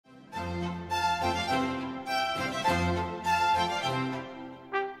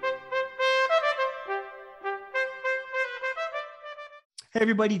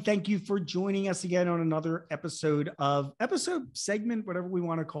everybody, thank you for joining us again on another episode segment, whatever we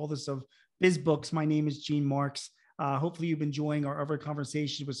want to call this, of BizBooks. My name is Gene Marks. Hopefully you've been enjoying our other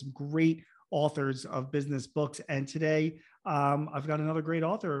conversations with some great authors of business books. And today I've got another great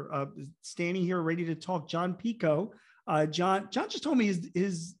author standing here ready to talk, Jon Picoult. John just told me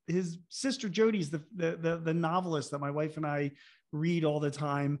his sister Jodi's the novelist that my wife and I read all the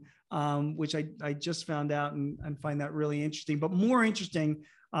time, which I just found out and find that really interesting. But more interesting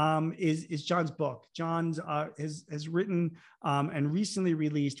is Jon's book. Jon's has written and recently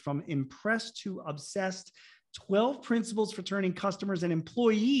released From Impressed to Obsessed: 12 Principles for Turning Customers and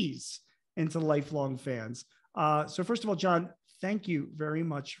Employees into Lifelong Fans. So first of all, Jon, thank you very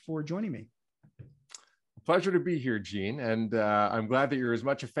much for joining me. Pleasure to be here, Gene. And I'm glad that you're as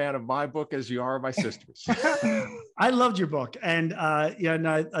much a fan of my book as you are of my sister's. I loved your book. And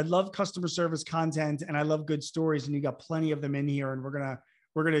I love customer service content, and I love good stories, and you got plenty of them in here. And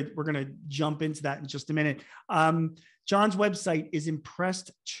we're gonna jump into that in just a minute. Jon's website is Impressed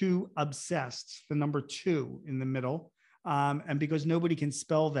to Obsessed, the number 2 in the middle. And because nobody can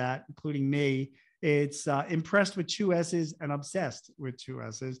spell that, including me, it's impressed with 2 S's and obsessed with 2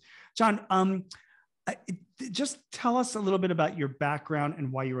 S's. Jon, just tell us a little bit about your background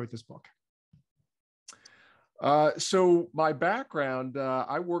and why you wrote this book. So my background,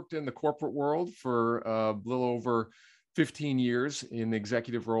 I worked in the corporate world for a little over 15 years in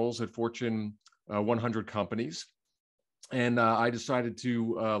executive roles at Fortune 100 companies. And I decided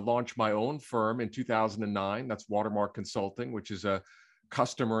to launch my own firm in 2009. That's Watermark Consulting, which is a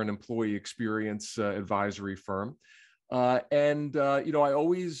customer and employee experience advisory firm. I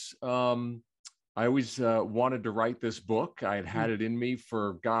always wanted to write this book. I had it in me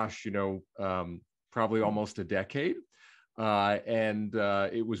for, probably almost a decade.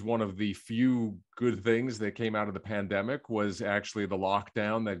 It was one of the few good things that came out of the pandemic, was actually the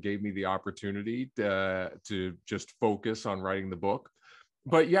lockdown that gave me the opportunity to just focus on writing the book.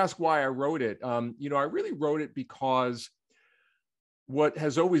 But you ask why I wrote it. I really wrote it because what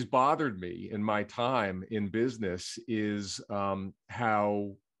has always bothered me in my time in business is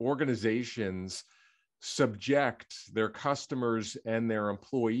how organizations subject their customers and their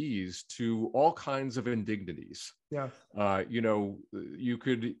employees to all kinds of indignities. Yeah. You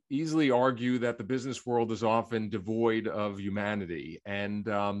could easily argue that the business world is often devoid of humanity. And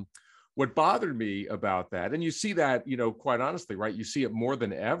what bothered me about that, and you see that, quite honestly, right? You see it more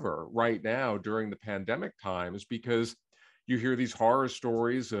than ever right now during the pandemic times, because you hear these horror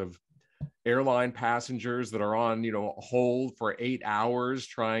stories of airline passengers that are on, hold for 8 hours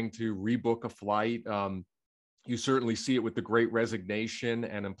trying to rebook a flight. You certainly see it with the Great Resignation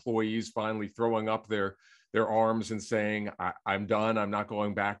and employees finally throwing up their arms and saying, I'm done. I'm not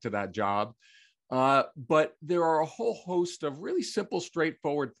going back to that job. But there are a whole host of really simple,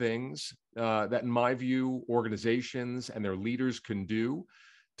 straightforward things that, in my view, organizations and their leaders can do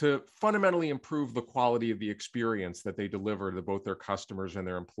to fundamentally improve the quality of the experience that they deliver to both their customers and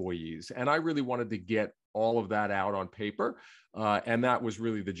their employees. And I really wanted to get all of that out on paper. And that was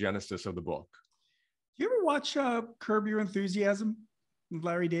really the genesis of the book. Do you ever watch Curb Your Enthusiasm with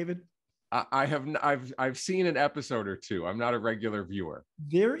Larry David? I have. I've seen an episode or two. I'm not a regular viewer.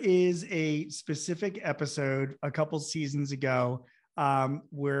 There is a specific episode a couple seasons ago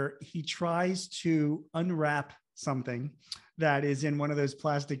where he tries to unwrap something that is in one of those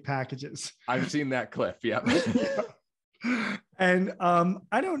plastic packages. I've seen that clip. Yeah. And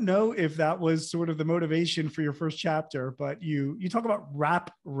I don't know if that was sort of the motivation for your first chapter, but you talk about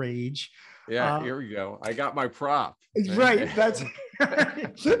rap rage. Yeah, here we go. I got my prop. Right. That's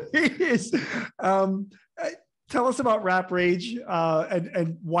it is. Tell us about rap rage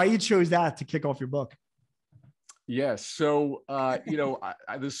and why you chose that to kick off your book. Yes. So,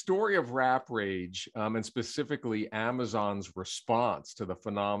 the story of rap rage, and specifically Amazon's response to the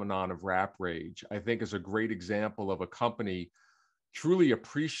phenomenon of rap rage, I think is a great example of a company truly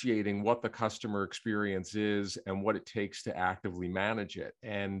appreciating what the customer experience is and what it takes to actively manage it.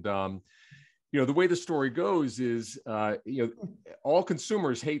 And, the way the story goes is, all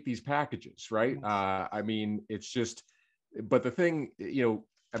consumers hate these packages, right? It's just, but the thing,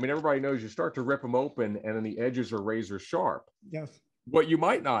 everybody knows you start to rip them open and then the edges are razor sharp. Yes. What you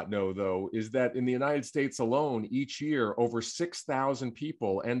might not know, though, is that in the United States alone, each year, over 6,000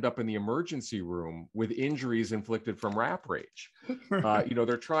 people end up in the emergency room with injuries inflicted from rap rage.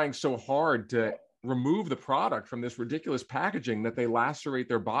 They're trying so hard to remove the product from this ridiculous packaging that they lacerate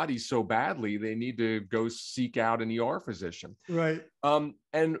their bodies so badly, they need to go seek out an ER physician. Right.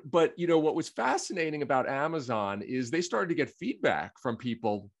 But what was fascinating about Amazon is they started to get feedback from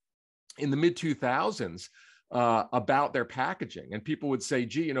people in the mid 2000s about their packaging. And people would say,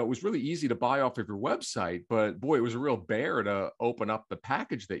 gee, it was really easy to buy off of your website, but boy, it was a real bear to open up the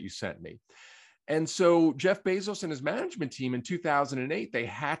package that you sent me. And so Jeff Bezos and his management team in 2008, they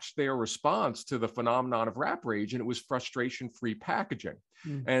hatched their response to the phenomenon of Wrap Rage, and it was frustration-free packaging.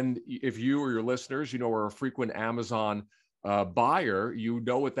 And if you or your listeners, are a frequent Amazon buyer, you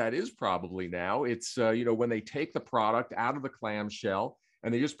know what that is probably now. It's, when they take the product out of the clamshell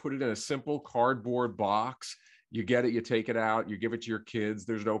and they just put it in a simple cardboard box. You get it, you take it out, you give it to your kids.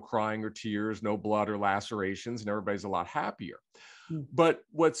 There's no crying or tears, no blood or lacerations, and everybody's a lot happier. But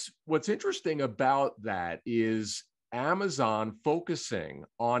what's interesting about that is Amazon focusing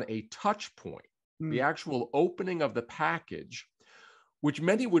on a touch point, the actual opening of the package, which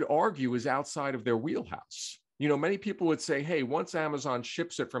many would argue is outside of their wheelhouse. Many people would say, hey, once Amazon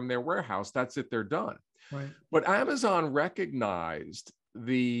ships it from their warehouse, that's it, they're done. Right. But Amazon recognized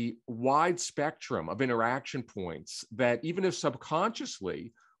the wide spectrum of interaction points that, even if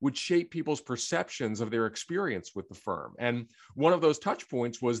subconsciously, would shape people's perceptions of their experience with the firm. And one of those touch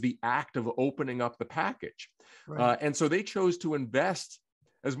points was the act of opening up the package. Right. And so they chose to invest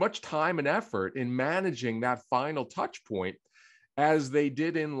as much time and effort in managing that final touch point as they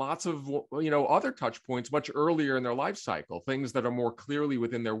did in lots of other touch points much earlier in their life cycle, things that are more clearly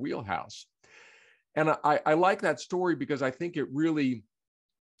within their wheelhouse. And I like that story because I think it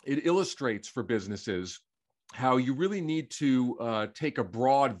illustrates for businesses how you really need to take a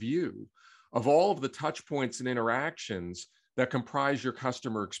broad view of all of the touch points and interactions that comprise your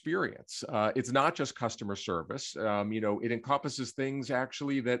customer experience. It's not just customer service. It encompasses things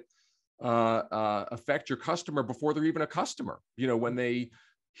actually that affect your customer before they're even a customer. When they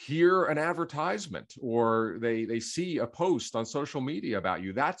hear an advertisement or they see a post on social media about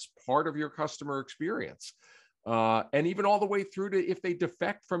you, that's part of your customer experience. And even all the way through to if they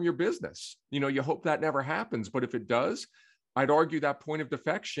defect from your business. You hope that never happens, but if it does, I'd argue that point of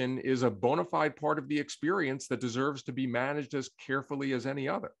defection is a bona fide part of the experience that deserves to be managed as carefully as any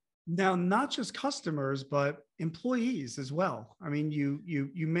other. Now, not just customers, but employees as well. I mean,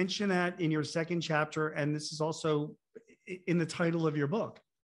 you mention that in your second chapter, and this is also in the title of your book.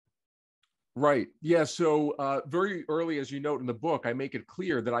 Right. Yeah. So very early, as you note in the book, I make it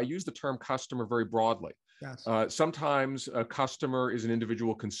clear that I use the term customer very broadly. Yes. Sometimes a customer is an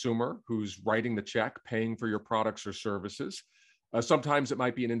individual consumer who's writing the check, paying for your products or services. Sometimes it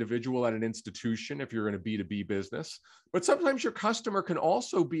might be an individual at an institution if you're in a B2B business. But sometimes your customer can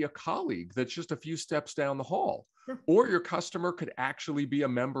also be a colleague that's just a few steps down the hall. Sure. Or your customer could actually be a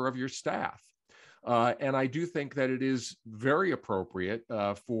member of your staff. And I do think that it is very appropriate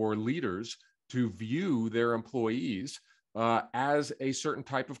for leaders to view their employees as a certain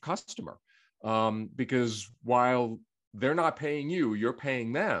type of customer. Because while they're not paying you, you're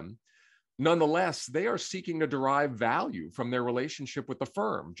paying them. Nonetheless, they are seeking to derive value from their relationship with the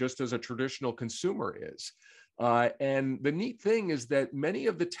firm, just as a traditional consumer is. And the neat thing is that many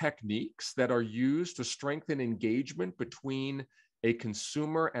of the techniques that are used to strengthen engagement between a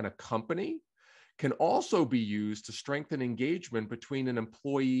consumer and a company can also be used to strengthen engagement between an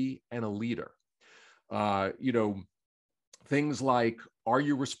employee and a leader. Things like, are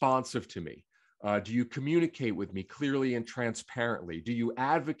you responsive to me? Do you communicate with me clearly and transparently? Do you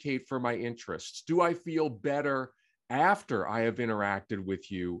advocate for my interests? Do I feel better after I have interacted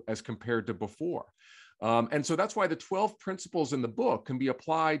with you as compared to before? And so that's why the 12 principles in the book can be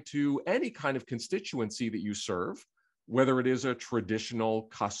applied to any kind of constituency that you serve, whether it is a traditional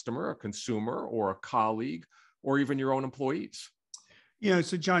customer, a consumer, or a colleague, or even your own employees.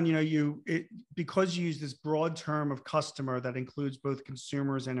 So John, because you use this broad term of customer that includes both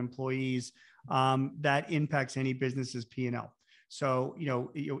consumers and employees, that impacts any business's P&L. So,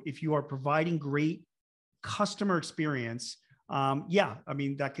 if you are providing great customer experience,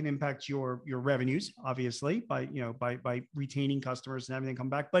 that can impact your revenues, obviously, by retaining customers and having them come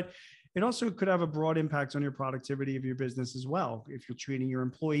back. But it also could have a broad impact on your productivity of your business as well, if you're treating your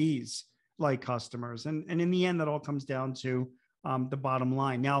employees like customers. And in the end, that all comes down to the bottom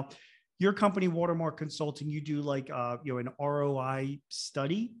line. Now, your company, Watermark Consulting, you do an ROI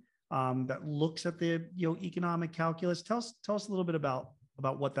study that looks at the economic calculus. Tell us a little bit about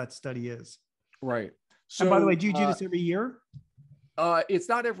what that study is. Right. So, and by the way, do you do this every year? It's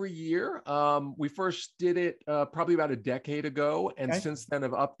not every year. We first did it probably about a decade ago, and since then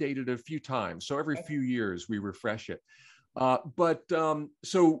have updated it a few times. So every few years we refresh it.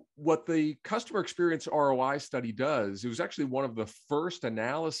 So what the customer experience ROI study does, it was actually one of the first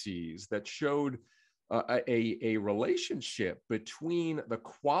analyses that showed a relationship between the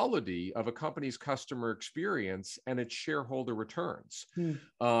quality of a company's customer experience and its shareholder returns.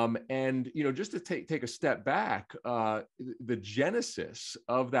 And just to take a step back, the genesis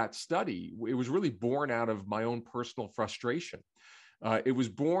of that study, it was really born out of my own personal frustration. It was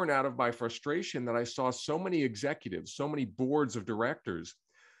born out of my frustration that I saw so many executives, so many boards of directors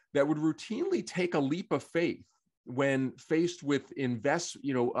that would routinely take a leap of faith when faced with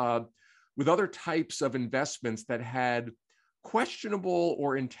with other types of investments that had questionable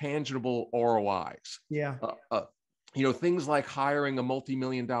or intangible ROIs. Yeah. Things like hiring a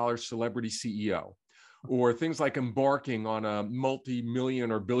multi-million-dollar celebrity CEO, or things like embarking on a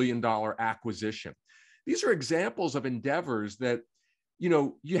multi-million or billion-dollar acquisition. These are examples of endeavors that,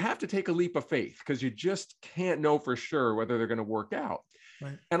 you have to take a leap of faith because you just can't know for sure whether they're going to work out.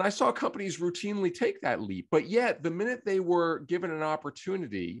 Right. And I saw companies routinely take that leap, but yet the minute they were given an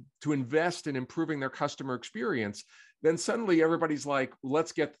opportunity to invest in improving their customer experience, then suddenly everybody's like,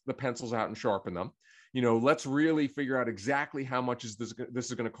 let's get the pencils out and sharpen them. Let's really figure out exactly how much this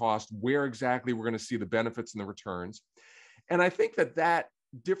is going to cost, where exactly we're going to see the benefits and the returns. And I think that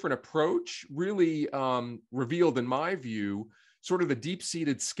different approach really revealed, in my view, sort of the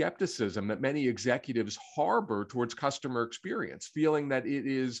deep-seated skepticism that many executives harbor towards customer experience, feeling that it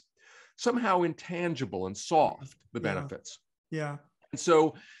is somehow intangible and soft, the benefits. Yeah. And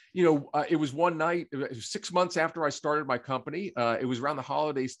so, it was one night, 6 months after I started my company, it was around the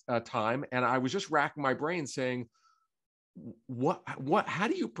holidays time, and I was just racking my brain saying, how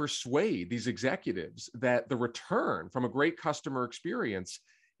do you persuade these executives that the return from a great customer experience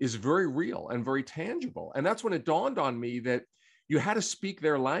is very real and very tangible? And that's when it dawned on me that you had to speak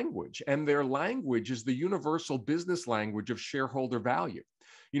their language, and their language is the universal business language of shareholder value.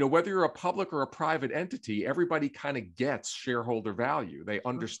 Whether you're a public or a private entity, everybody kind of gets shareholder value. They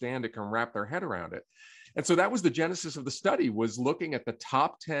understand it, can wrap their head around it. And so that was the genesis of the study, was looking at the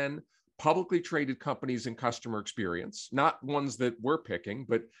top 10 publicly traded companies in customer experience, not ones that we're picking,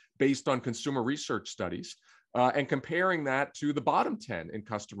 but based on consumer research studies, and comparing that to the bottom 10 in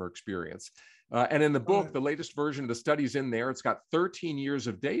customer experience. And in the book, the latest version of the study's in there. It's got 13 years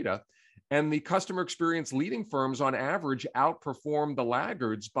of data, and the customer experience leading firms on average outperform the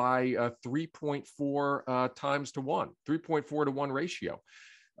laggards by 3.4 times to 1, 3.4 to 1 ratio.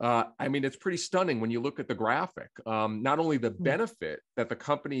 It's pretty stunning when you look at the graphic. Not only the benefit that the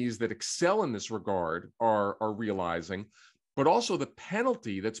companies that excel in this regard are realizing, but also the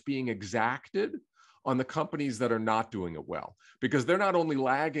penalty that's being exacted on the companies that are not doing it well, because they're not only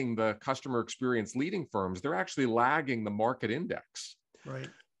lagging the customer experience leading firms, they're actually lagging the market index. Right.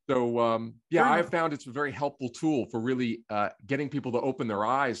 So I've found it's a very helpful tool for really getting people to open their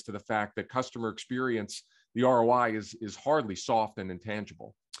eyes to the fact that customer experience, the ROI is hardly soft and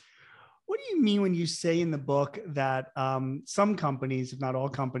intangible. What do you mean when you say in the book that some companies, if not all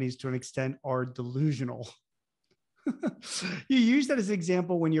companies to an extent, are delusional? You use that as an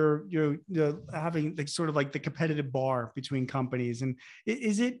example when you're having sort of like the competitive bar between companies. And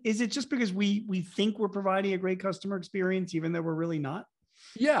is it just because we think we're providing a great customer experience, even though we're really not?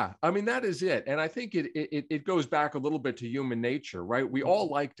 Yeah, that is it. And I think it goes back a little bit to human nature, right? We all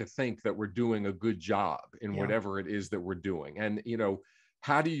like to think that we're doing a good job in whatever it is that we're doing. And,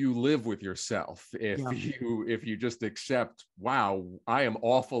 how do you live with yourself if you just accept, wow, I am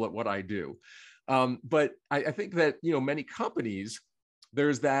awful at what I do? But I think that, many companies,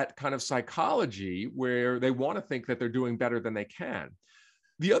 there's that kind of psychology where they want to think that they're doing better than they can.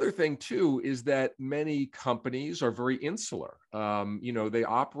 The other thing, too, is that many companies are very insular. They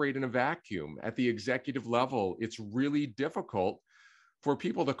operate in a vacuum. At the executive level, it's really difficult for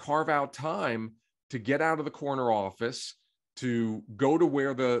people to carve out time to get out of the corner office, to go to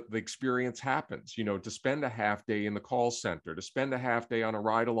where the experience happens, to spend a half day in the call center, to spend a half day on a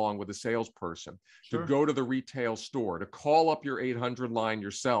ride along with a salesperson, to go to the retail store, to call up your 800 line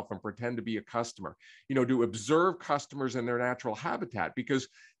yourself and pretend to be a customer, to observe customers in their natural habitat, because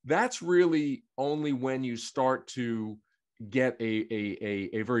that's really only when you start to get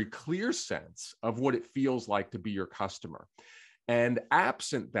a very clear sense of what it feels like to be your customer. And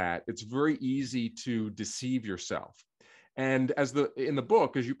absent that, it's very easy to deceive yourself. And in the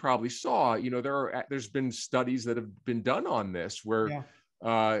book, as you probably saw, there's been studies that have been done on this where,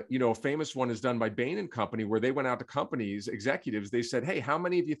 a famous one is done by Bain & Company, where they went out to companies, executives, they said, hey, how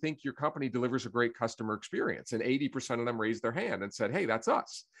many of you think your company delivers a great customer experience? And 80% of them raised their hand and said, hey, that's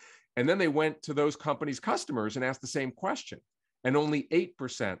us. And then they went to those companies' customers and asked the same question. And only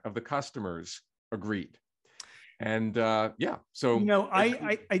 8% of the customers agreed. And yeah, so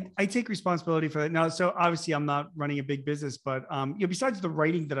I take responsibility for that now. So obviously I'm not running a big business, but besides the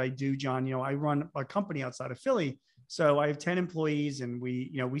writing that I do, John, I run a company outside of Philly. So I have 10 employees, and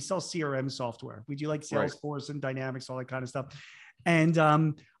we sell CRM software. We do like Salesforce and Dynamics, all that kind of stuff. And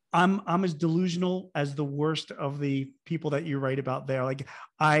I'm as delusional as the worst of the people that you write about there. Like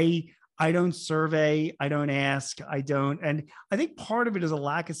I don't survey, I don't ask, and I think part of it is a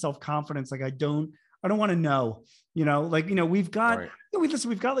lack of self-confidence. Like I don't want to know, we've got,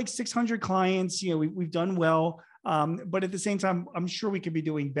 we've got like 600 clients, we've done well. But at the same time, I'm sure we could be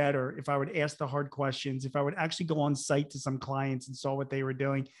doing better if I would ask the hard questions, if I would actually go on site to some clients and saw what they were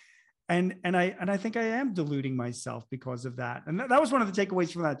doing. And I think I am deluding myself because of that. And that was one of the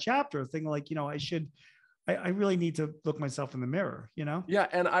takeaways from that chapter, thing like, I really need to look myself in the mirror, Yeah.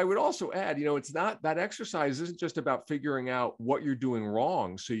 And I would also add, it's not, that exercise isn't just about figuring out what you're doing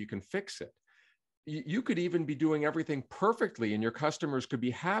wrong so you can fix it. You could even be doing everything perfectly and your customers could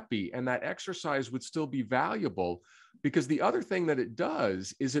be happy, and that exercise would still be valuable, because the other thing that it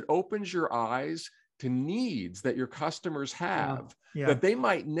does is it opens your eyes to needs that your customers have that they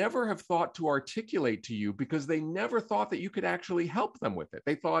might never have thought to articulate to you, because they never thought that you could actually help them with it.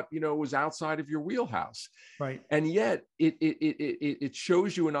 They thought, it was outside of your wheelhouse. Right. And yet it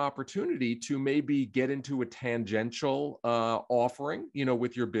shows you an opportunity to maybe get into a tangential offering,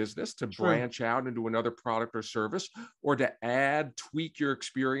 with your business, to branch out into another product or service, or to tweak your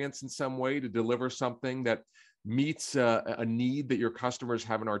experience in some way to deliver something that meets a need that your customers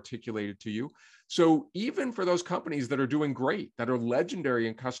haven't articulated to you. So even for those companies that are doing great, that are legendary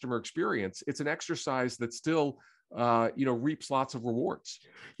in customer experience, it's an exercise that still, reaps lots of rewards.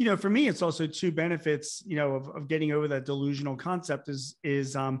 For me, it's also two benefits, of getting over that delusional concept is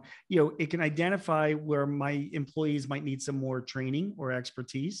it can identify where my employees might need some more training or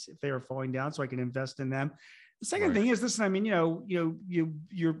expertise if they are falling down, so I can invest in them. The second thing is, listen, I mean,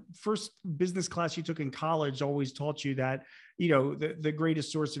 your first business class you took in college always taught you that, the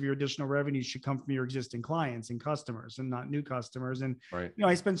greatest source of your additional revenue should come from your existing clients and customers, and not new customers. And,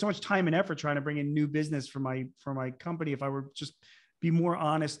 I spend so much time and effort trying to bring in new business for my company. If I were just be more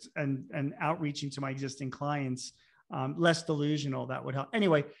honest and outreaching to my existing clients, less delusional, that would help.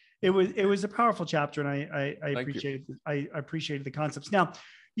 Anyway, it was a powerful chapter, and I appreciated the concepts. Now,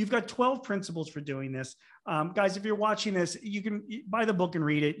 you've got 12 principles for doing this. Guys, if you're watching this, you can buy the book and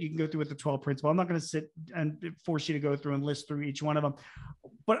read it. You can go through with the 12 principles. I'm not going to sit and force you to go through and list through each one of them.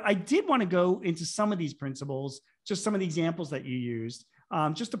 But I did want to go into some of these principles, just some of the examples that you used,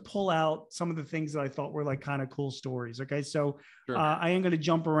 just to pull out some of the things that I thought were like kind of cool stories. Okay. So I am going to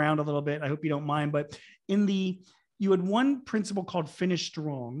jump around a little bit. I hope you don't mind. But you had one principle called finish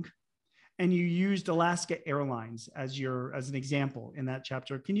strong, and you used Alaska Airlines as an example in that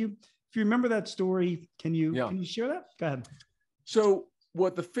chapter. If you remember that story, can you share that? Go ahead. So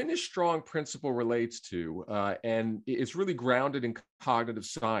what the finish strong principle relates to, and it's really grounded in cognitive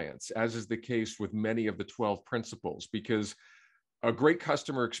science, as is the case with many of the 12 principles, because a great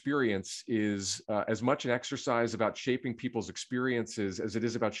customer experience is as much an exercise about shaping people's experiences as it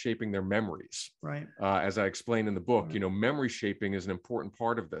is about shaping their memories. Right. As I explained in the book, memory shaping is an important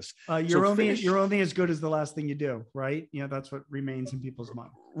part of this. You're only as good as the last thing you do, right? That's what remains in people's mind.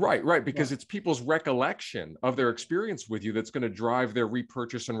 Right. Because it's people's recollection of their experience with you that's going to drive their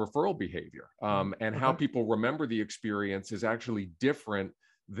repurchase and referral behavior. And how people remember the experience is actually different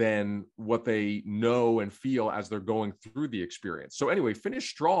than what they know and feel as they're going through the experience. So anyway, finish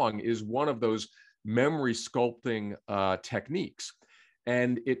strong is one of those memory sculpting techniques.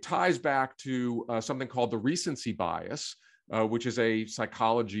 And it ties back to something called the recency bias, which is a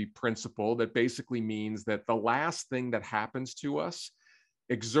psychology principle that basically means that the last thing that happens to us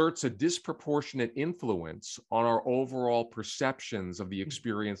exerts a disproportionate influence on our overall perceptions of the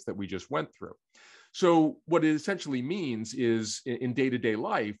experience that we just went through. So what it essentially means is in day-to-day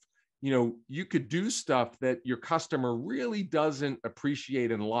life, you could do stuff that your customer really doesn't appreciate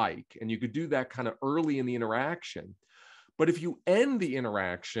and like, and you could do that kind of early in the interaction. But if you end the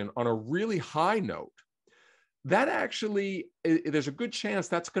interaction on a really high note, that actually, there's a good chance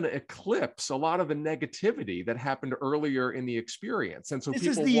that's going to eclipse a lot of the negativity that happened earlier in the experience. And so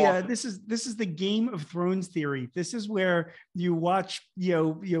this is the Game of Thrones theory. This is where you watch,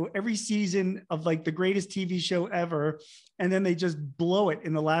 every season of like the greatest TV show ever, and then they just blow it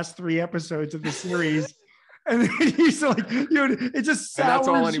in the last 3 episodes of the series. And then he's like, it just sours. And that's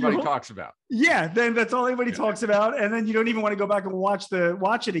all anybody talks about. Yeah, then that's all anybody talks about, and then you don't even want to go back and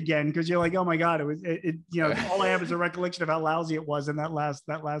watch it again because you're like, oh my god, all I have is a recollection of how lousy it was in that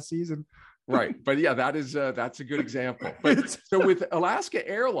last season. Right. But yeah, that's a good example. But so with Alaska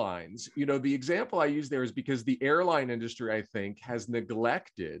Airlines, the example I use there is because the airline industry, I think, has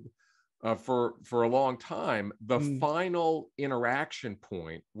neglected for a long time the final interaction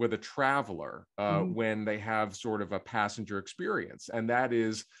point with a traveler when they have sort of a passenger experience. And that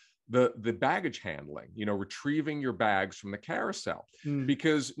is the baggage handling, retrieving your bags from the carousel.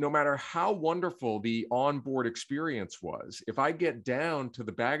 Because no matter how wonderful the onboard experience was, if I get down to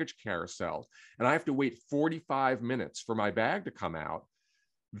the baggage carousel and I have to wait 45 minutes for my bag to come out,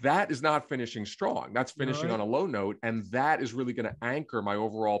 that is not finishing strong. That's finishing on a low note. And that is really going to anchor my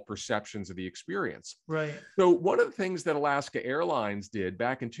overall perceptions of the experience. Right. So one of the things that Alaska Airlines did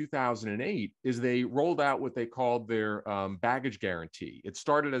back in 2008 is they rolled out what they called their baggage guarantee. It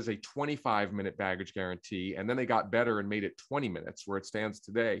started as a 25-minute baggage guarantee, and then they got better and made it 20 minutes, where it stands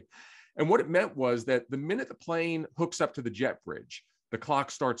today. And what it meant was that the minute the plane hooks up to the jet bridge, the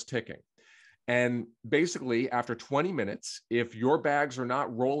clock starts ticking. And basically, after 20 minutes, if your bags are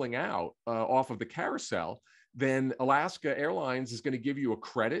not rolling out off of the carousel, then Alaska Airlines is going to give you a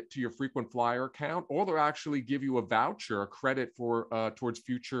credit to your frequent flyer account, or they'll actually give you a voucher, a credit for towards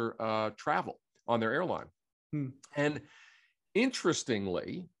future travel on their airline. And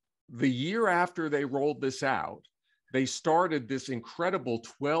interestingly, the year after they rolled this out, they started this incredible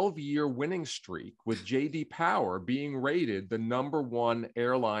 12-year winning streak with J.D. Power being rated the #1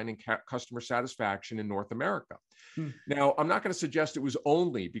 airline in customer satisfaction in North America. Now, I'm not going to suggest it was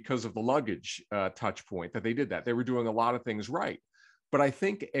only because of the luggage touch point that they did that. They were doing a lot of things right. But I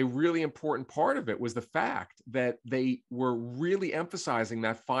think a really important part of it was the fact that they were really emphasizing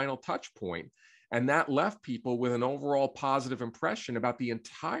that final touch point, and that left people with an overall positive impression about the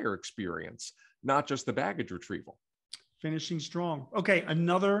entire experience, not just the baggage retrieval. Finishing strong. Okay,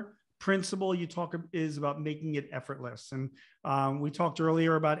 another principle you talk is about making it effortless. And we talked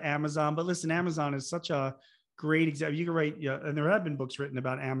earlier about Amazon, but listen, Amazon is such a great example. You can write, and there have been books written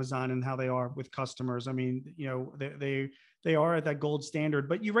about Amazon and how they are with customers. I mean, they are at that gold standard.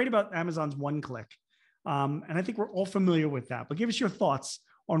 But you write about Amazon's one click, and I think we're all familiar with that. But give us your thoughts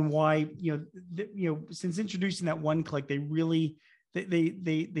on why since introducing that one click, they really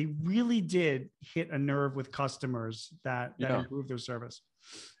did hit a nerve with customers that improved their service.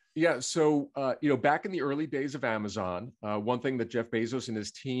 Yeah. So, back in the early days of Amazon, one thing that Jeff Bezos and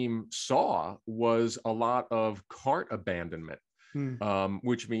his team saw was a lot of cart abandonment,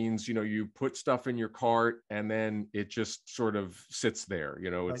 which means, you put stuff in your cart and then it just sort of sits there.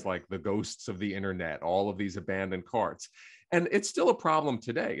 It's like the ghosts of the internet, all of these abandoned carts. And it's still a problem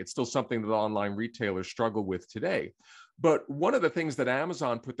today. It's still something that online retailers struggle with today. But one of the things that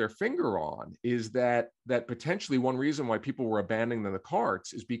Amazon put their finger on is that potentially one reason why people were abandoning the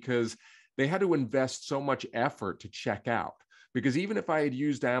carts is because they had to invest so much effort to check out. Because even if I had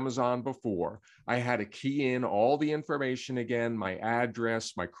used Amazon before, I had to key in all the information again, my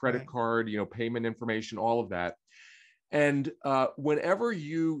address, my credit card, payment information, all of that. And whenever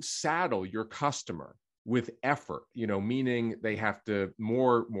you saddle your customer with effort, meaning they have to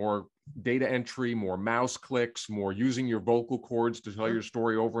more data entry, more mouse clicks, more using your vocal cords to tell your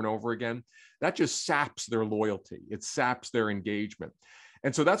story over and over again, that just saps their loyalty. It saps their engagement.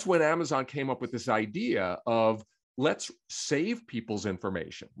 And so that's when Amazon came up with this idea of, let's save people's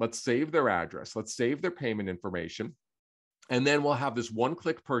information. Let's save their address. Let's save their payment information. And then we'll have this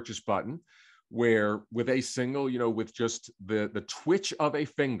one-click purchase button where with a single, with just the twitch of a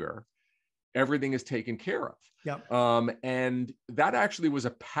finger, everything is taken care of. Yep. And that actually was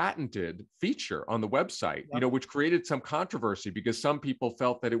a patented feature on the website, which created some controversy because some people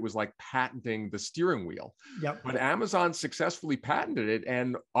felt that it was like patenting the steering wheel. Yep. But Amazon successfully patented it,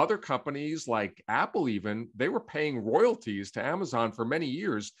 and other companies like Apple even, they were paying royalties to Amazon for many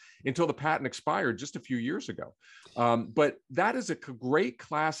years until the patent expired just a few years ago. But that is a great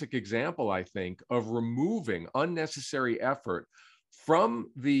classic example, I think, of removing unnecessary effort from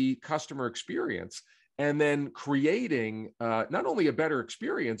the customer experience, and then creating not only a better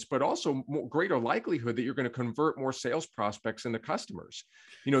experience, but also greater likelihood that you're going to convert more sales prospects into customers.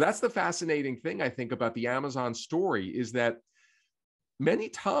 That's the fascinating thing, I think, about the Amazon story, is that many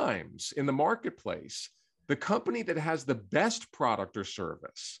times in the marketplace, the company that has the best product or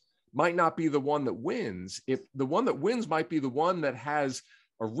service might not be the one that wins. If the one that wins might be the one that has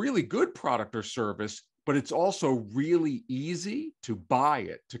a really good product or service, but it's also really easy to buy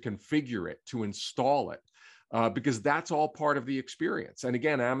it, to configure it, to install it, because that's all part of the experience. And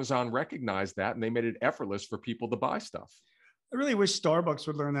again, Amazon recognized that, and they made it effortless for people to buy stuff. I really wish Starbucks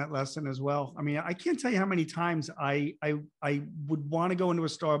would learn that lesson as well. I mean, I can't tell you how many times I would want to go into a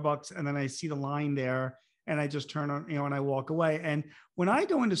Starbucks and then I see the line there and I just turn on, and I walk away. And when I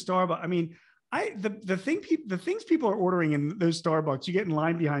go into Starbucks, I mean, the things people are ordering in those Starbucks, you get in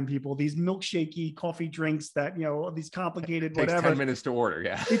line behind people, these milkshakey coffee drinks that, these complicated, it takes whatever. 10 minutes to order.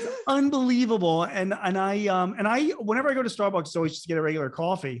 Yeah. It's unbelievable. And I, whenever I go to Starbucks, it's always just get a regular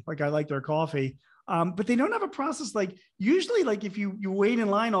coffee. Like I like their coffee. But they don't have a process. Like usually, like if you wait in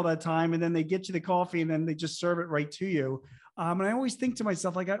line all that time and then they get you the coffee and then they just serve it right to you. And I always think to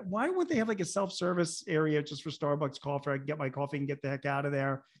myself, like, why wouldn't they have like a self-service area just for Starbucks coffee? I can get my coffee and get the heck out of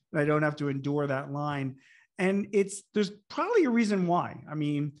there, and I don't have to endure that line. And there's probably a reason why. I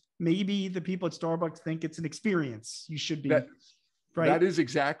mean, maybe the people at Starbucks think it's an experience. You should be. Right. That is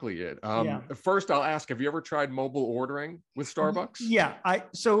exactly it. First, I'll ask, have you ever tried mobile ordering with Starbucks? Yeah.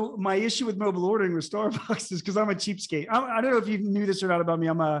 So my issue with mobile ordering with Starbucks is because I'm a cheapskate. I don't know if you knew this or not about me.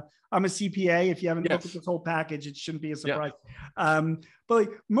 I'm a CPA. If you haven't looked at this whole package, it shouldn't be a surprise. Yeah. But like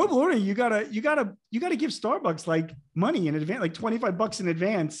mobile ordering, you gotta give Starbucks like money in advance, like $25 in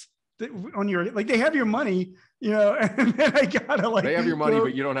advance on your, like they have your money, and then I gotta like, they have your money,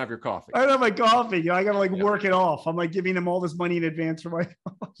 but you don't have your coffee. I don't have my coffee. I gotta work it off. I'm like giving them all this money in advance for my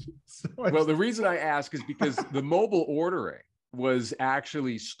coffee. Well, the reason I ask is because the mobile ordering was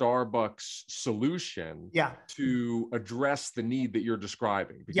actually Starbucks' solution to address the need that you're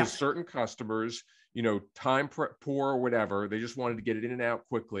describing, because certain customers, time poor or whatever, they just wanted to get it in and out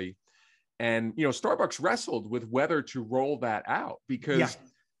quickly. And, Starbucks wrestled with whether to roll that out because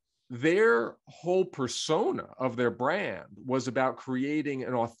their whole persona of their brand was about creating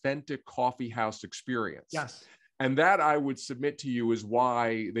an authentic coffee house experience. Yes. And that I would submit to you is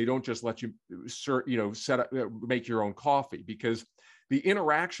why they don't just let you, set up, make your own coffee, because the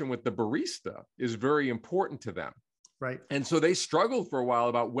interaction with the barista is very important to them. Right. And so they struggled for a while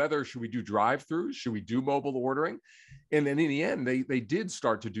about whether should we do drive-throughs, should we do mobile ordering? And then in the end, they did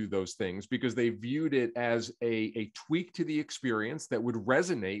start to do those things because they viewed it as a tweak to the experience that would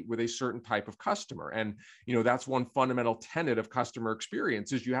resonate with a certain type of customer. And, that's one fundamental tenet of customer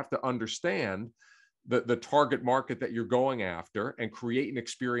experience is you have to understand the target market that you're going after and create an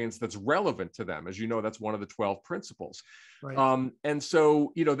experience that's relevant to them. As you know, that's one of the 12 principles. Right. And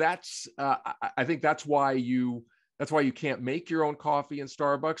so, that's, I think that's why you can't make your own coffee in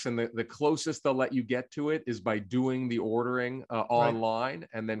Starbucks. And the closest they'll let you get to it is by doing the ordering online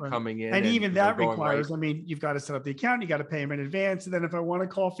and then coming in. And even that requires, I mean, you've got to set up the account, you got to pay them in advance. And then if I want a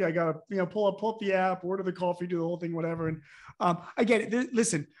coffee, I got to, pull up the app, order the coffee, do the whole thing, whatever. And I get it.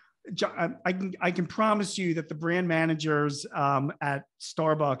 Listen, I can promise you that the brand managers at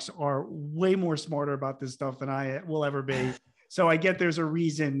Starbucks are way more smarter about this stuff than I will ever be. So I get there's a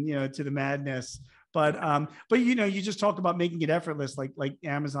reason, to the madness. But you just talk about making it effortless, like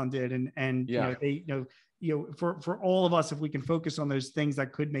Amazon did, and they for all of us, if we can focus on those things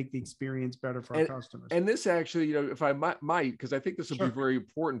that could make the experience better for our customers. And this actually, if I might, because I think this will be very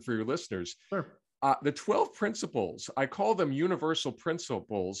important for your listeners. Sure. The 12 principles, I call them universal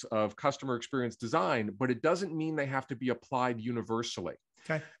principles of customer experience design, but it doesn't mean they have to be applied universally.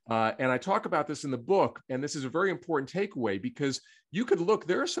 Okay. And I talk about this in the book, and this is a very important takeaway because you could look,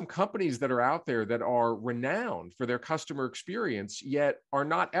 there are some companies that are out there that are renowned for their customer experience, yet are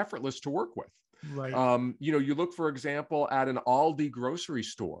not effortless to work with. Right. You look, for example, at an Aldi grocery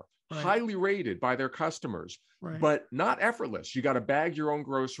store, highly rated by their customers, but not effortless. You got to bag your own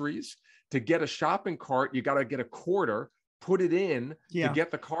groceries. To get a shopping cart, you got to get a quarter, put it in to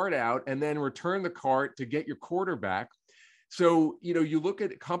get the cart out, and then return the cart to get your quarter back. So, you look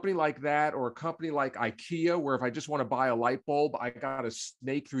at a company like that, or a company like IKEA, where if I just want to buy a light bulb, I got to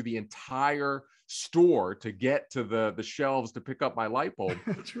snake through the entire store to get to the shelves to pick up my light bulb.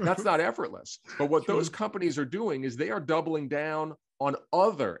 That's not effortless. But what those companies are doing is they are doubling down on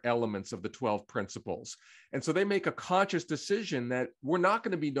other elements of the 12 principles. And so they make a conscious decision that we're not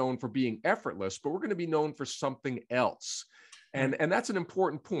going to be known for being effortless, but we're going to be known for something else. And that's an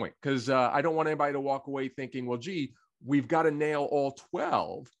important point, because I don't want anybody to walk away thinking, well, gee, we've got to nail all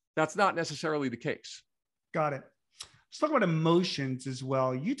 12. That's not necessarily the case. Got it. Let's talk about emotions as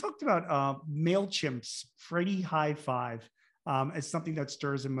well. You talked about MailChimp's Freddy High Five as something that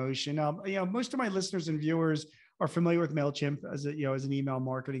stirs emotion. Most of my listeners and viewers are familiar with MailChimp as an email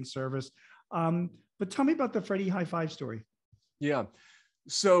marketing service. But tell me about the Freddy High Five story. Yeah.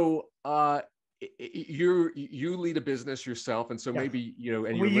 So you lead a business yourself, and so maybe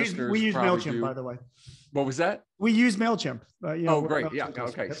and your listeners. We use MailChimp, by the way. What was that? We use MailChimp. Oh, great. Yeah.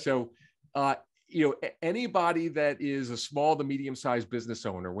 Okay. Yep. So anybody that is a small to medium-sized business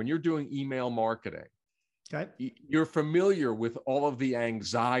owner, when you're doing email marketing, you're familiar with all of the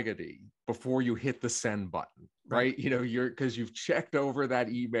anxiety before you hit the send button. right? Because you've checked over that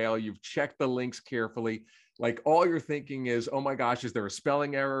email, you've checked the links carefully. Like all you're thinking is, oh my gosh, is there a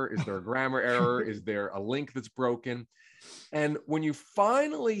spelling error? Is there a grammar error? Is there a link that's broken? And when you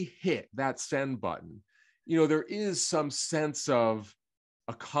finally hit that send button, there is some sense of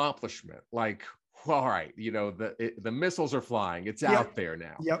accomplishment. Like, all right, the missiles are flying. It's out there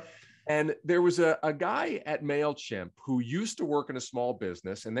now. Yep. And there was a guy at MailChimp who used to work in a small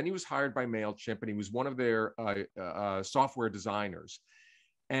business, and then he was hired by MailChimp, and he was one of their software designers.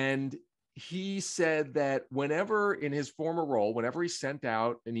 And he said that whenever in his former role, whenever he sent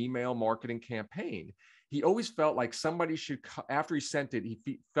out an email marketing campaign, he always felt like somebody should, after he sent it,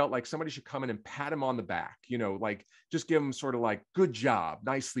 he felt like somebody should come in and pat him on the back, like just give him sort of like, good job,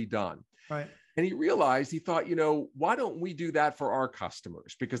 nicely done. Right. And he thought, why don't we do that for our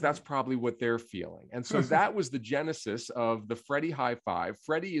customers? Because that's probably what they're feeling. And so that was the genesis of the Freddie High Five.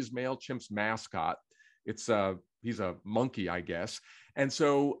 Freddie is MailChimp's mascot. He's a monkey, I guess. And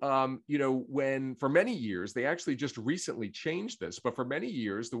so, when for many years, they actually just recently changed this, but for many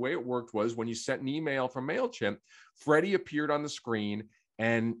years, the way it worked was when you sent an email from MailChimp, Freddie appeared on the screen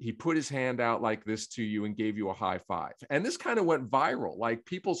and he put his hand out like this to you and gave you a high five. And this kind of went viral. Like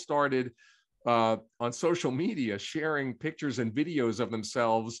people started on social media sharing pictures and videos of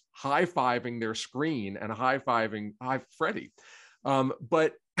themselves high-fiving their screen and high-fiving Freddie.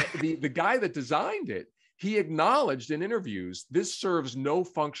 But the guy that designed it, he acknowledged in interviews, this serves no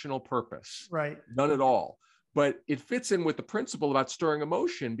functional purpose, right? None at all. But it fits in with the principle about stirring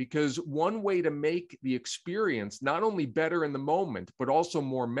emotion, because one way to make the experience not only better in the moment, but also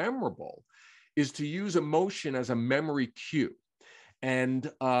more memorable is to use emotion as a memory cue. And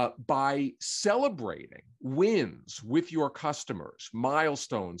by celebrating wins with your customers,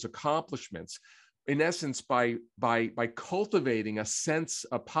 milestones, accomplishments, in essence, by cultivating a sense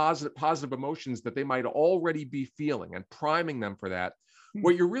of positive emotions that they might already be feeling and priming them for that,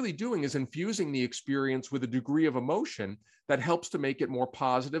 what you're really doing is infusing the experience with a degree of emotion that helps to make it more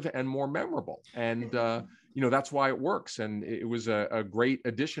positive and more memorable. And that's why it works. And it was a great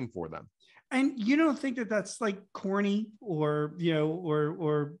addition for them. And you don't think that that's like corny or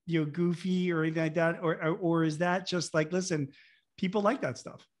goofy or anything like that, or is that just like, listen, people like that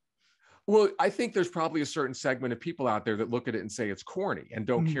stuff? Well, I think there's probably a certain segment of people out there that look at it and say it's corny and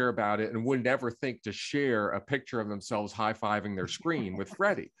don't care about it and would never think to share a picture of themselves high-fiving their screen with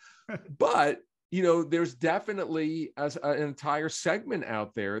Freddie. But there's definitely an entire segment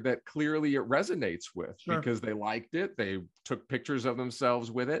out there that clearly it resonates with, because they liked it. They took pictures of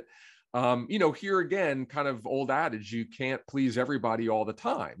themselves with it. Here again, kind of old adage, you can't please everybody all the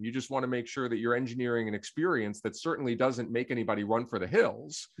time. You just want to make sure that you're engineering an experience that certainly doesn't make anybody run for the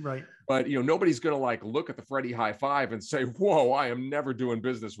hills. Right. But, nobody's going to like look at the Freddie high five and say, whoa, I am never doing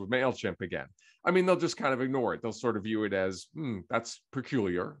business with MailChimp again. I mean, they'll just kind of ignore it. They'll sort of view it as, that's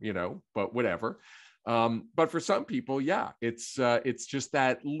peculiar, but whatever. But for some people, yeah, it's just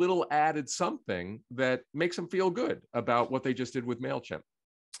that little added something that makes them feel good about what they just did with MailChimp.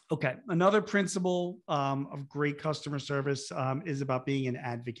 Okay. Another principle of great customer service is about being an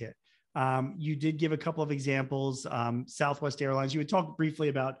advocate. You did give a couple of examples. Southwest Airlines. You had talked briefly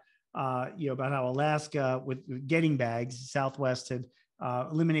about about how Alaska with getting bags, Southwest had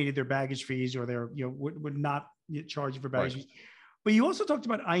eliminated their baggage fees, or their would not charge you for baggage fees. But you also talked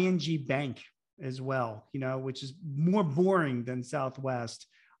about ING Bank as well, which is more boring than Southwest.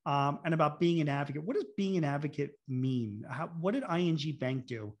 And about being an advocate. What does being an advocate mean? What did ING Bank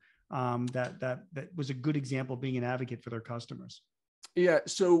do that was a good example of being an advocate for their customers? Yeah,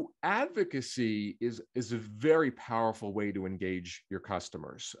 so advocacy is a very powerful way to engage your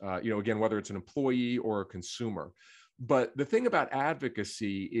customers. Again, whether it's an employee or a consumer. But the thing about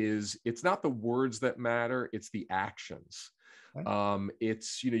advocacy is it's not the words that matter; it's the actions.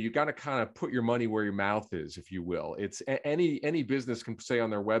 It's, you got to kind of put your money where your mouth is, if you will. It's any business can say on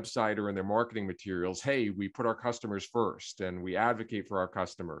their website or in their marketing materials, hey, we put our customers first and we advocate for our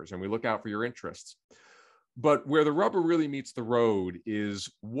customers and we look out for your interests. But where the rubber really meets the road is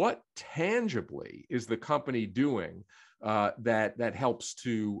what tangibly is the company doing that helps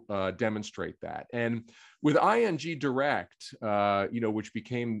to demonstrate that. And with ING Direct, which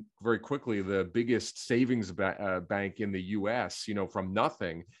became very quickly the biggest savings bank in the U.S., from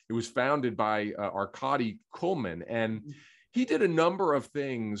nothing. It was founded by Arkady Kuhlman, and he did a number of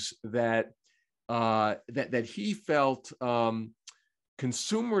things that he felt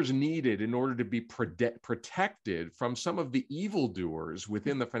consumers needed in order to be protected from some of the evildoers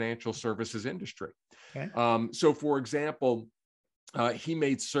within the financial services industry. Okay. So, for example, he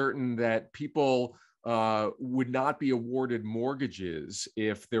made certain that people would not be awarded mortgages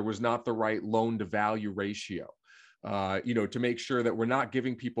if there was not the right loan to value ratio. to make sure that we're not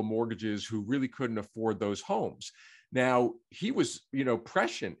giving people mortgages who really couldn't afford those homes. Now, he was,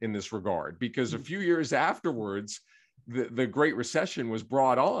 prescient in this regard, because a few years afterwards, the Great Recession was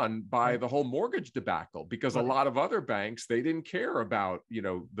brought on by the whole mortgage debacle, because a lot of other banks, they didn't care about,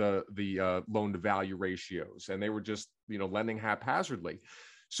 the loan to value ratios, and they were just, lending haphazardly.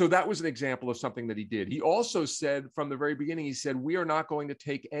 So that was an example of something that he did. He also said from the very beginning, he said, we are not going to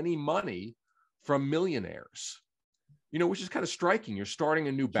take any money from millionaires, which is kind of striking. You're starting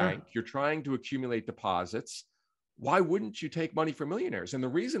a new bank, you're trying to accumulate deposits. Why wouldn't you take money from millionaires? And the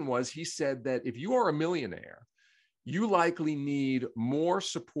reason was, he said that if you are a millionaire, you likely need more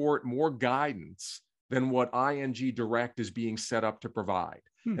support, more guidance than what ING Direct is being set up to provide.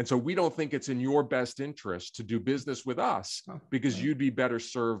 And so we don't think it's in your best interest to do business with us, because you'd be better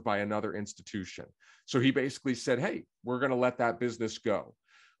served by another institution. So he basically said, hey, we're going to let that business go.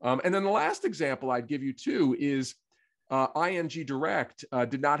 And then the last example I'd give you too is ING Direct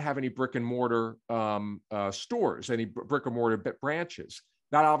did not have any brick and mortar stores, any brick and mortar branches.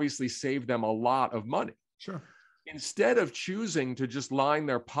 That obviously saved them a lot of money. Sure. Instead of choosing to just line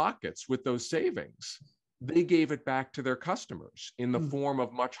their pockets with those savings, they gave it back to their customers in the form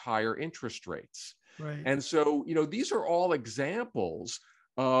of much higher interest rates. Right. And so, these are all examples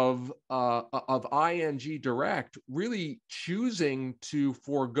of ING Direct really choosing to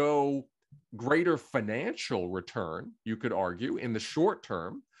forego greater financial return, you could argue, in the short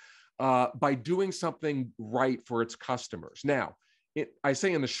term, by doing something right for its customers. Now, I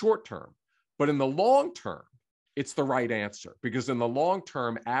say in the short term, but in the long term, it's the right answer, because in the long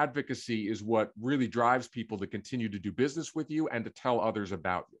term, advocacy is what really drives people to continue to do business with you and to tell others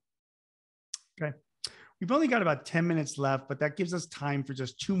about you. Okay. We've only got about 10 minutes left, but that gives us time for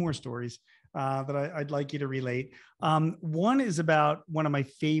just two more stories that I'd like you to relate. One is about one of my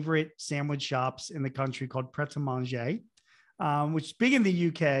favorite sandwich shops in the country called Pret a Manger, which is big in the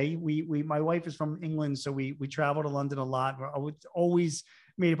UK. My wife is from England, so we travel to London a lot. I would always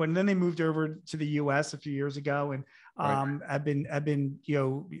made it, but then they moved over to the US a few years ago, and have been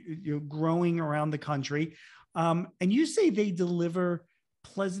growing around the country. And you say they deliver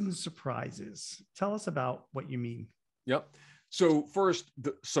pleasant surprises. Tell us about what you mean. Yep. So first,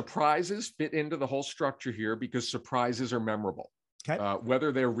 the surprises fit into the whole structure here because surprises are memorable. Okay.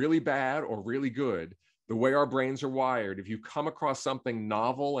 Whether they're really bad or really good, the way our brains are wired, if you come across something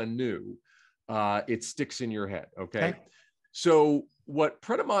novel and new, it sticks in your head. Okay. So what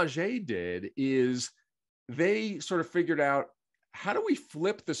Pret a Manger did is they sort of figured out, how do we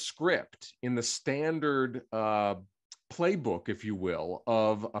flip the script in the standard playbook, if you will,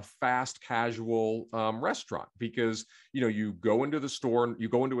 of a fast casual restaurant? Because, you go into the store, you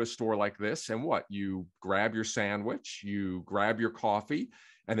go into a store like this, and you grab your sandwich, you grab your coffee,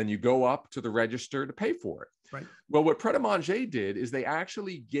 and then you go up to the register to pay for it. Right. Well, what Pret a Manger did is they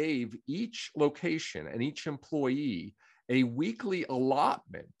actually gave each location and each employee a weekly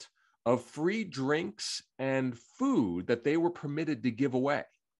allotment of free drinks and food that they were permitted to give away.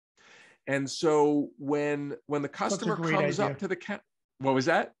 And so when the customer comes up to the what was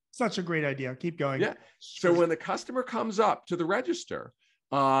that? Such a great idea. Keep going. Yeah. So when the customer comes up to the register,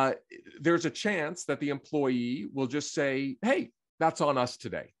 there's a chance that the employee will just say, hey, that's on us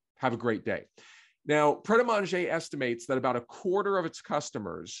today. Have a great day. Now, Pret a Manger estimates that about a quarter of its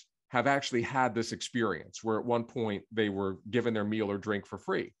customers have actually had this experience where at one point they were given their meal or drink for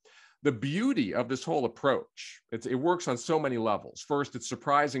free. The beauty of this whole approach, it works on so many levels. First, it's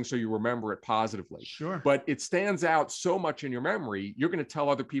surprising, so you remember it positively. Sure. But it stands out so much in your memory, you're going to tell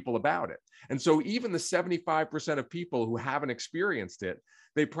other people about it. And so even the 75% of people who haven't experienced it,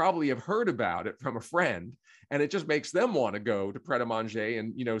 they probably have heard about it from a friend, and it just makes them want to go to Pret a Manger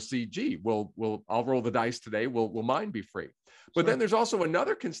and, see, gee, I'll roll the dice today. Will mine be free? But then there's also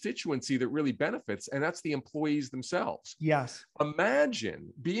another constituency that really benefits, and that's the employees themselves. Yes.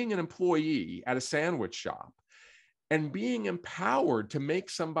 Imagine being an employee at a sandwich shop and being empowered to make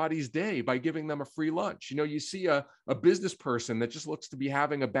somebody's day by giving them a free lunch. You see a business person that just looks to be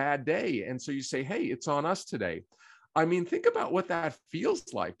having a bad day. And so you say, hey, it's on us today. I mean, think about what that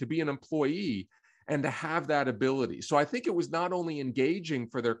feels like to be an employee and to have that ability. So I think it was not only engaging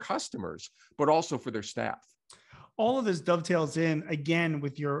for their customers, but also for their staff. All of this dovetails in, again,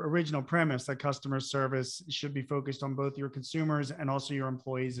 with your original premise that customer service should be focused on both your consumers and also your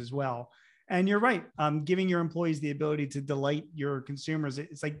employees as well. And you're right. Giving your employees the ability to delight your consumers,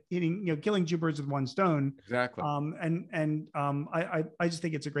 it's like killing two birds with one stone. Exactly. I just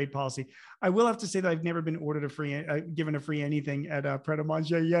think it's a great policy. I will have to say that I've never been ordered given a free anything at Pret a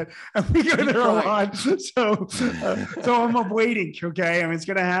Manger yet, and we go there a lot. So I'm waiting. Okay, I mean, it's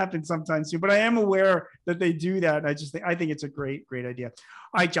going to happen sometime soon, but I am aware that they do that. And I think it's a great idea.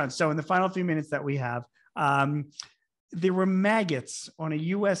 All right, John. So in the final few minutes that we have, there were maggots on a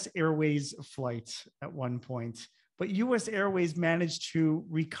U.S. Airways flight at one point, but U.S. Airways managed to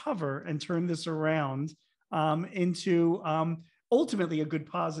recover and turn this around into ultimately a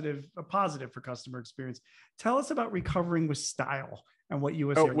positive for customer experience. Tell us about recovering with style and what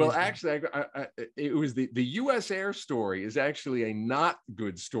U.S. Airways. Well, actually, it was the U.S. Air story is actually a not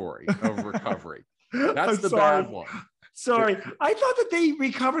good story of recovery. That's the bad one. Sorry, I thought that they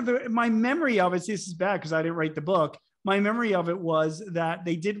recovered. My memory of it, this is bad because I didn't write the book. My memory of it was that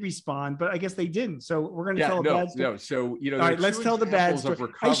they did respond, but I guess they didn't. So we're going to tell a bad story. No. So, all right, let's tell the bad story. Of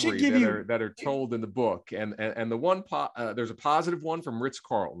recovery that are told in the book. And the one, there's a positive one from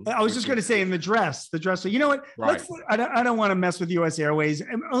Ritz-Carlton. I was just going to say in the dress. So you know what? Right. I don't want to mess with U.S. Airways.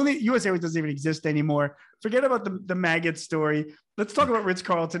 Only U.S. Airways doesn't even exist anymore. Forget about the maggot story. Let's talk about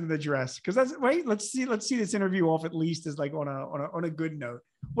Ritz-Carlton and the dress. Because that's right. Let's see this interview off at least as like on a good note.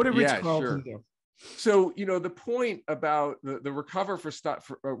 What did Ritz-Carlton do? So, the point about the recover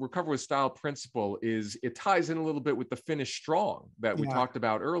with style principle is it ties in a little bit with the finish strong that we talked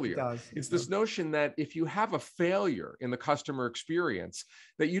about earlier. It's this notion that if you have a failure in the customer experience,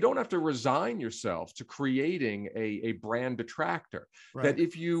 that you don't have to resign yourself to creating a brand detractor. Right. That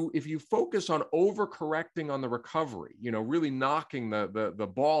if you focus on overcorrecting on the recovery, really knocking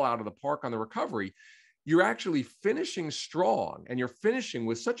the ball out of the park on the recovery, you're actually finishing strong, and you're finishing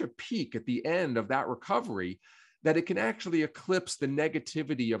with such a peak at the end of that recovery that it can actually eclipse the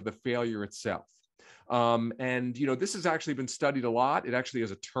negativity of the failure itself. This has actually been studied a lot. It actually has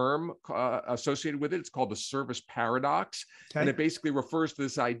a term associated with it. It's called the service paradox. Okay. And it basically refers to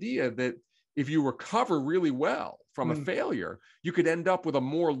this idea that if you recover really well from a failure, you could end up with a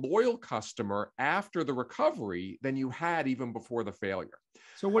more loyal customer after the recovery than you had even before the failure.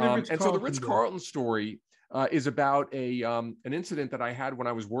 So what did and so the Ritz-Carlton story is about an incident that I had when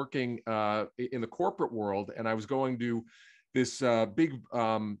I was working in the corporate world, and I was going to this big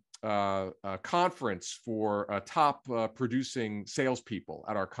conference for top producing salespeople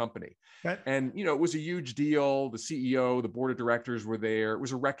at our company. Okay. And, it was a huge deal. The CEO, the board of directors were there. It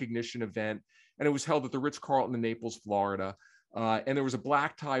was a recognition event, and it was held at the Ritz-Carlton in Naples, Florida. And there was a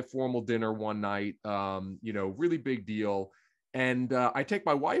black tie formal dinner one night, really big deal. And I take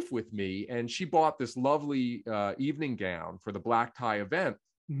my wife with me, and she bought this lovely evening gown for the black tie event.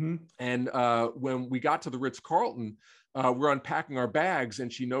 Mm-hmm. And when we got to the Ritz-Carlton, we're unpacking our bags, and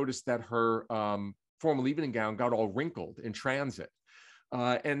she noticed that her formal evening gown got all wrinkled in transit.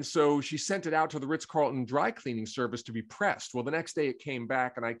 And so she sent it out to the Ritz-Carlton dry cleaning service to be pressed. Well, the next day it came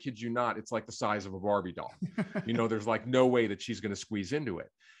back, and I kid you not, it's like the size of a Barbie doll. There's like no way that she's going to squeeze into it.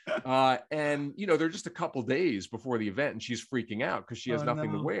 They're just a couple days before the event, and she's freaking out because she has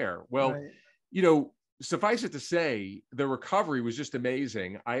nothing to wear. Well, right. Suffice it to say, the recovery was just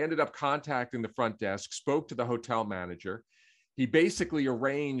amazing. I ended up contacting the front desk, spoke to the hotel manager. He basically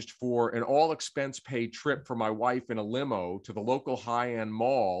arranged for an all-expense paid trip for my wife in a limo to the local high-end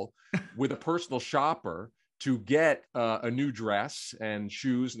mall with a personal shopper to get a new dress and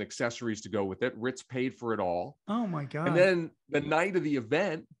shoes and accessories to go with it. Ritz paid for it all. Oh my God. And then the night of the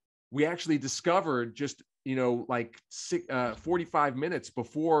event, we actually discovered just, 45 minutes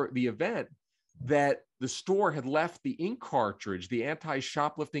before the event that the store had left the ink cartridge, the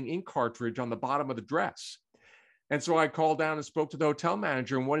anti-shoplifting ink cartridge on the bottom of the dress. And so I called down and spoke to the hotel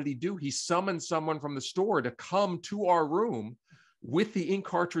manager. And what did he do? He summoned someone from the store to come to our room with the ink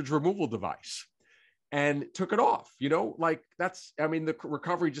cartridge removal device and took it off. The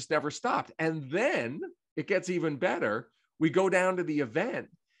recovery just never stopped. And then it gets even better. We go down to the event,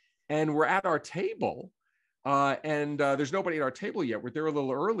 and we're at our table. There's nobody at our table yet. We're there a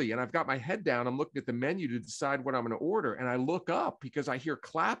little early, and I've got my head down. I'm looking at the menu to decide what I'm going to order. And I look up because I hear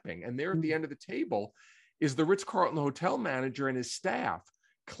clapping, and there at the end of the table is the Ritz-Carlton hotel manager and his staff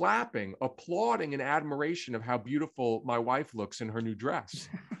clapping, applauding in admiration of how beautiful my wife looks in her new dress.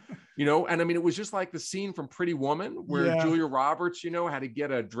 And I mean, it was just like the scene from Pretty Woman where Julia Roberts, had to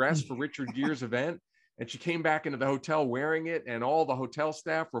get a dress for Richard Gere's event. And she came back into the hotel wearing it, and all the hotel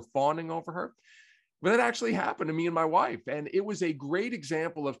staff were fawning over her. But that actually happened to me and my wife. And it was a great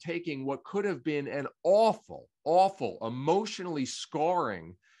example of taking what could have been an awful, awful, emotionally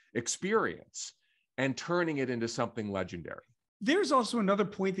scarring experience and turning it into something legendary. There's also another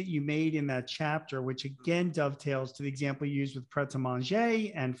point that you made in that chapter, which again dovetails to the example you used with Pret a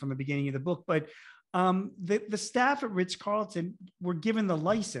Manger and from the beginning of the book. But the staff at Ritz-Carlton were given the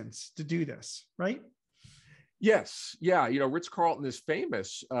license to do this, right? Yes. Yeah. Ritz-Carlton is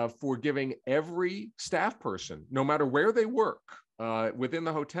famous for giving every staff person, no matter where they work within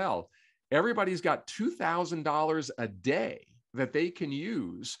the hotel, everybody's got $2,000 a day that they can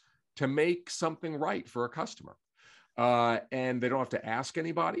use to make something right for a customer. And they don't have to ask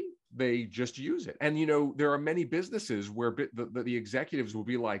anybody. They just use it. And, there are many businesses where the executives will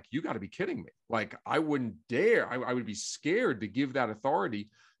be like, you got to be kidding me. Like, I wouldn't dare. I would be scared to give that authority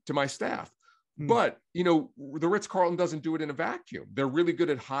to my staff. But, the Ritz-Carlton doesn't do it in a vacuum. They're really good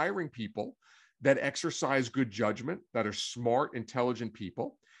at hiring people that exercise good judgment, that are smart, intelligent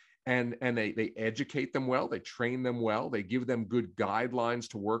people. And they educate them well. They train them well. They give them good guidelines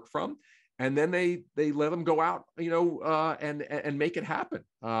to work from. And then they let them go out, and make it happen.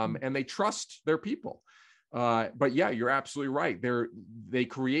 And they trust their people. But yeah, you're absolutely right. They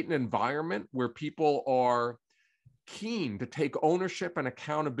create an environment where people are keen to take ownership and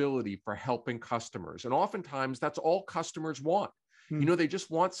accountability for helping customers. And oftentimes that's all customers want. They just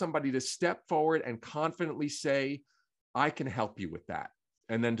want somebody to step forward and confidently say, I can help you with that,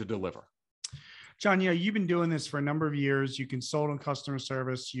 and then to deliver. Jon, you've been doing this for a number of years. You consult on customer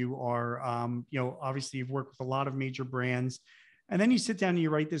service. You are, obviously you've worked with a lot of major brands, and then you sit down and you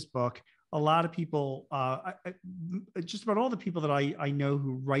write this book. A lot of people, just about all the people that I know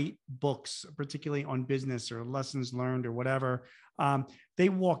who write books, particularly on business or lessons learned or whatever, they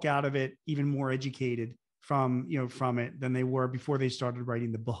walk out of it even more educated from it than they were before they started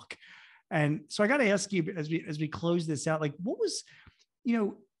writing the book. And so I got to ask you, as we close this out, like, what was,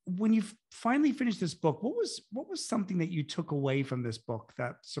 when you finally finished this book, what was something that you took away from this book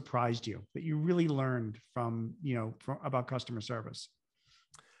that surprised you, that you really learned from about customer service?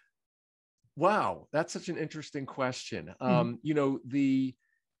 Wow, that's such an interesting question.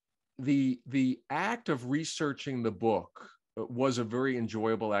 The act of researching the book was a very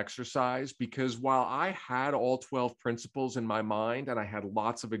enjoyable exercise, because while I had all 12 principles in my mind and I had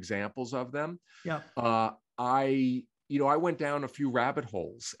lots of examples of them, I went down a few rabbit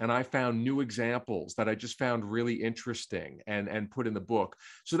holes and I found new examples that I just found really interesting and put in the book.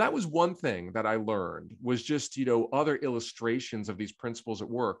 So that was one thing that I learned, was just, other illustrations of these principles at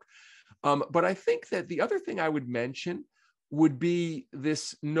work. But I think that the other thing I would mention would be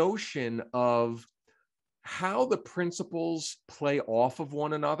this notion of how the principles play off of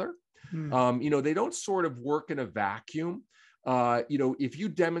one another. They don't sort of work in a vacuum. If you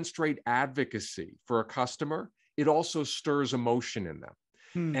demonstrate advocacy for a customer, it also stirs emotion in them.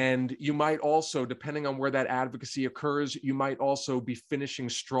 And you might also, depending on where that advocacy occurs, you might also be finishing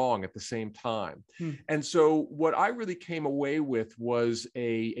strong at the same time. And so what I really came away with was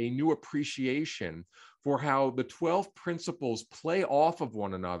a new appreciation for how the 12 principles play off of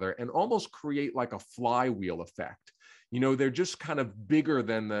one another and almost create like a flywheel effect. They're just kind of bigger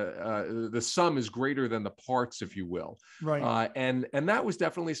than the sum is greater than the parts, if you will. Right. And that was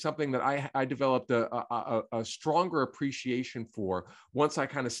definitely something that I developed a stronger appreciation for once I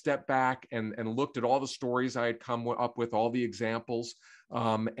kind of stepped back and looked at all the stories I had come up with, all the examples.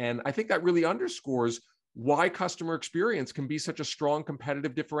 And I think that really underscores why customer experience can be such a strong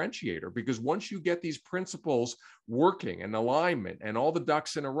competitive differentiator, because once you get these principles working and alignment and all the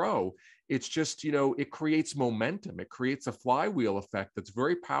ducks in a row, it's just, it creates momentum. It creates a flywheel effect that's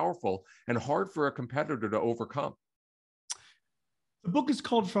very powerful and hard for a competitor to overcome. The book is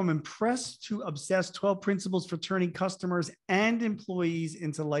called From Impressed to Obsessed: 12 Principles for Turning Customers and Employees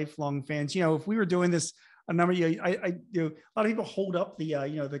into Lifelong Fans. If we were doing this a number of years, a lot of people hold up the,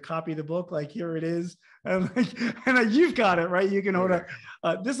 the copy of the book, like, here it is. And you've got it, right? You can hold it.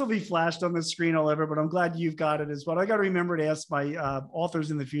 This will be flashed on the screen all over, but I'm glad you've got it as well. I got to remember to ask my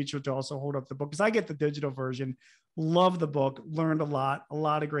authors in the future to also hold up the book, because I get the digital version. Love the book, learned a lot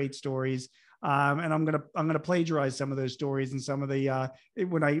of great stories. And I'm gonna plagiarize some of those stories and some of the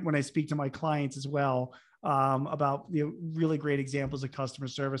when I speak to my clients as well, about really great examples of customer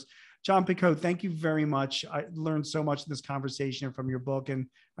service. Jon Picoult, thank you very much. I learned so much in this conversation from your book, and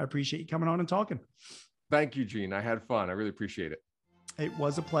I appreciate you coming on and talking. Thank you, Gene. I had fun. I really appreciate it. It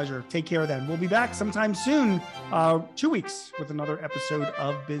was a pleasure. Take care then. We'll be back sometime soon, 2 weeks, with another episode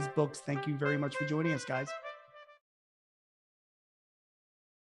of BizBooks. Thank you very much for joining us, guys.